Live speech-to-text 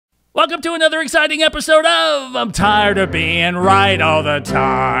Welcome to another exciting episode of I'm Tired of Being Right All the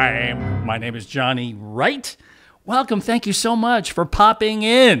Time. My name is Johnny Wright. Welcome. Thank you so much for popping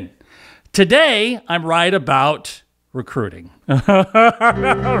in. Today, I'm right about recruiting. Johnny,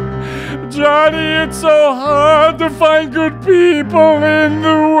 it's so hard to find good people in the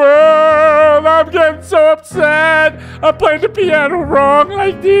world. I'm getting so upset. I'm playing the piano wrong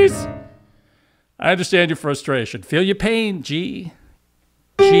like this. I understand your frustration. Feel your pain, G.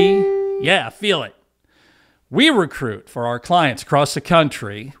 Yeah, feel it. We recruit for our clients across the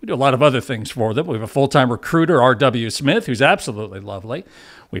country. We do a lot of other things for them. We have a full-time recruiter, R.W. Smith, who's absolutely lovely.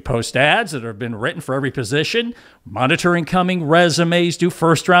 We post ads that have been written for every position, monitor incoming resumes, do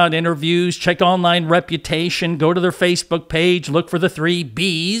first-round interviews, check online reputation, go to their Facebook page, look for the 3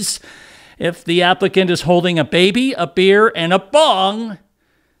 Bs. If the applicant is holding a baby, a beer, and a bong,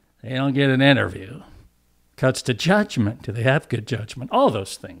 they don't get an interview. Cuts to judgment. Do they have good judgment? All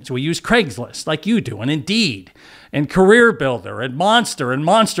those things. We use Craigslist like you do, and Indeed, and Career Builder, and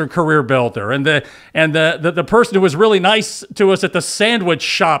Monster Career Builder, and the person who was really nice to us at the sandwich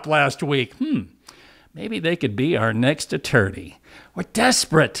shop last week. Maybe they could be our next attorney. We're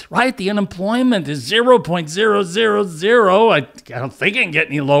desperate, right? The unemployment is 0.000. I don't think it can get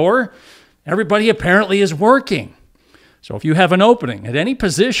any lower. Everybody apparently is working. So if you have an opening at any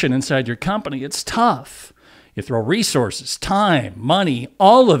position inside your company, it's tough. You throw resources, time, money,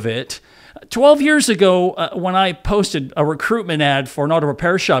 all of it. 12 years ago, when I posted a recruitment ad for an auto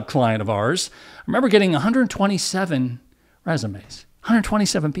repair shop client of ours, I remember getting 127 resumes.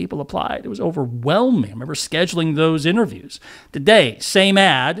 127 people applied. It was overwhelming. I remember scheduling those interviews. Today, same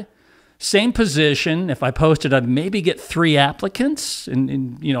ad, same position. If I posted, I'd maybe get 3 applicants.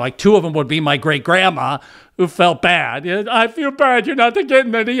 And like 2 of them would be my great-grandma who felt bad. I feel bad you're not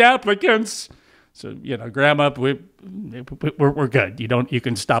getting any applicants. So, Grandma, we're good. You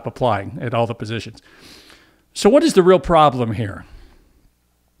can stop applying at all the positions. So what is the real problem here?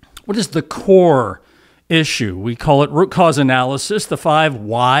 What is the core issue? We call it root cause analysis, the 5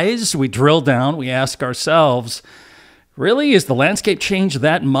 whys. We drill down, we ask ourselves, really, is the landscape changed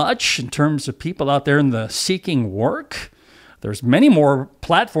that much in terms of people out there in the seeking work? There's many more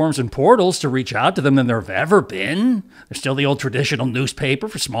platforms and portals to reach out to them than there have ever been. There's still the old traditional newspaper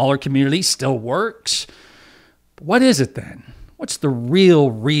for smaller communities, still works. But what is it then? What's the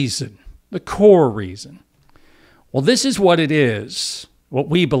real reason, the core reason? Well, this is what it is, what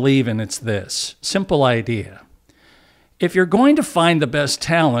we believe in. It's this simple idea. If you're going to find the best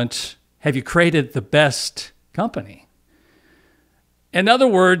talent, have you created the best company? In other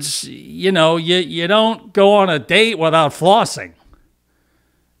words, you don't go on a date without flossing.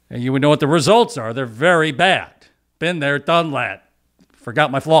 And you would know what the results are. They're very bad. Been there, done that.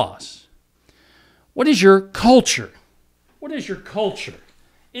 Forgot my floss. What is your culture? What is your culture?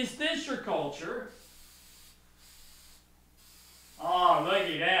 Is this your culture? Oh, look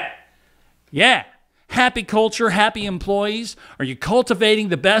at that. Yeah. Happy culture, happy employees. Are you cultivating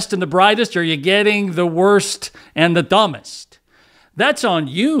the best and the brightest, or are you getting the worst and the dumbest? That's on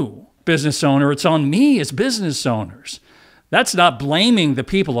you, business owner. It's on me as business owners. That's not blaming the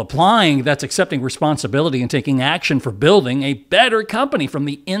people applying. That's accepting responsibility and taking action for building a better company from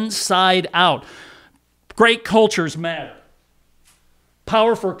the inside out. Great cultures matter.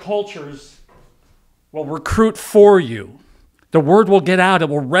 Powerful cultures will recruit for you. The word will get out. It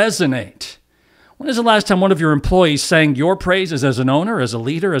will resonate. When is the last time one of your employees sang your praises as an owner, as a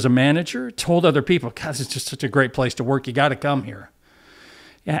leader, as a manager, told other people, God, it's just such a great place to work. You got to come here.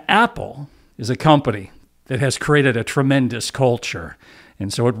 Yeah, Apple is a company that has created a tremendous culture.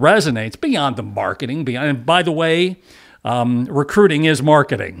 And so it resonates beyond the marketing. And by the way, recruiting is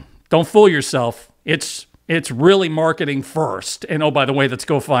marketing. Don't fool yourself. It's really marketing first. And oh, by the way, let's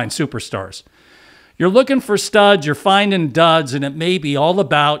go find superstars. You're looking for studs, you're finding duds, and it may be all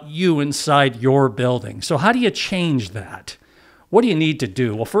about you inside your building. So how do you change that? What do you need to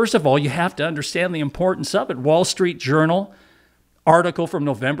do? Well, first of all, you have to understand the importance of it. Wall Street Journal article from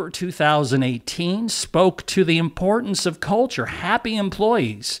November 2018 spoke to the importance of culture. Happy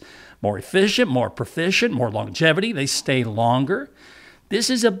employees, more efficient, more proficient, more longevity. They stay longer.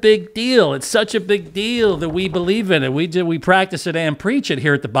 This is a big deal. It's such a big deal that we believe in it. We practice it and preach it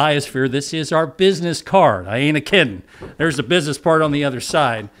here at the Biosphere. This is our business card. I ain't a kidding. There's the business part on the other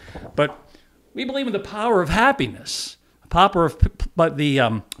side. But we believe in the power of happiness, the power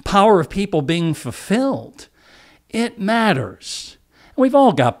of people being fulfilled. It matters. We've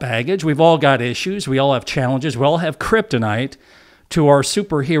all got baggage. We've all got issues. We all have challenges. We all have kryptonite to our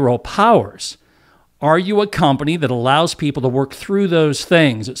superhero powers. Are you a company that allows people to work through those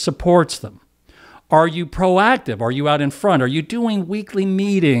things, that supports them? Are you proactive? Are you out in front? Are you doing weekly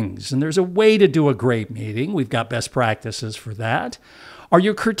meetings? And there's a way to do a great meeting. We've got best practices for that. Are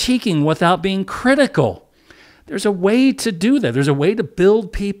you critiquing without being critical? There's a way to do that. There's a way to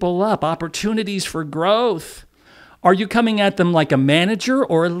build people up, opportunities for growth. Are you coming at them like a manager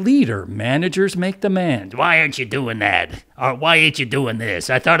or a leader? Managers make demands. Why aren't you doing that? Or why ain't you doing this?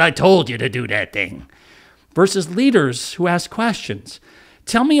 I thought I told you to do that thing. Versus leaders who ask questions.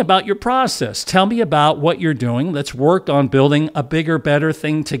 Tell me about your process. Tell me about what you're doing. Let's work on building a bigger, better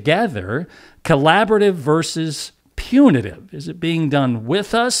thing together. Collaborative versus punitive. Is it being done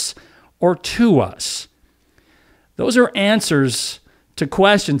with us or to us? Those are answers to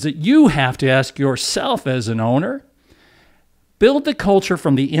questions that you have to ask yourself as an owner. Build the culture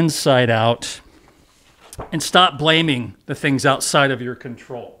from the inside out and stop blaming the things outside of your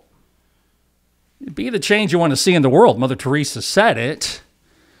control. Be the change you want to see in the world. Mother Teresa said it.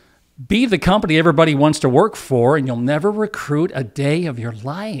 Be the company everybody wants to work for, and you'll never recruit a day of your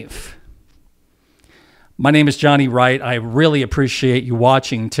life. My name is Johnny Wright. I really appreciate you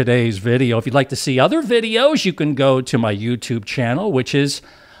watching today's video. If you'd like to see other videos, you can go to my YouTube channel, which is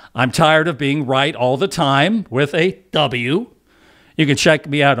I'm Tired of Being Right All the Time with a W. You can check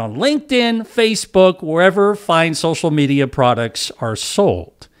me out on LinkedIn, Facebook, wherever fine social media products are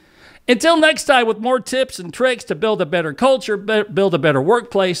sold. Until next time, with more tips and tricks to build a better culture, build a better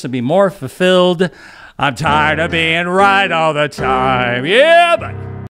workplace, and be more fulfilled, I'm tired of being right all the time. Yeah, buddy.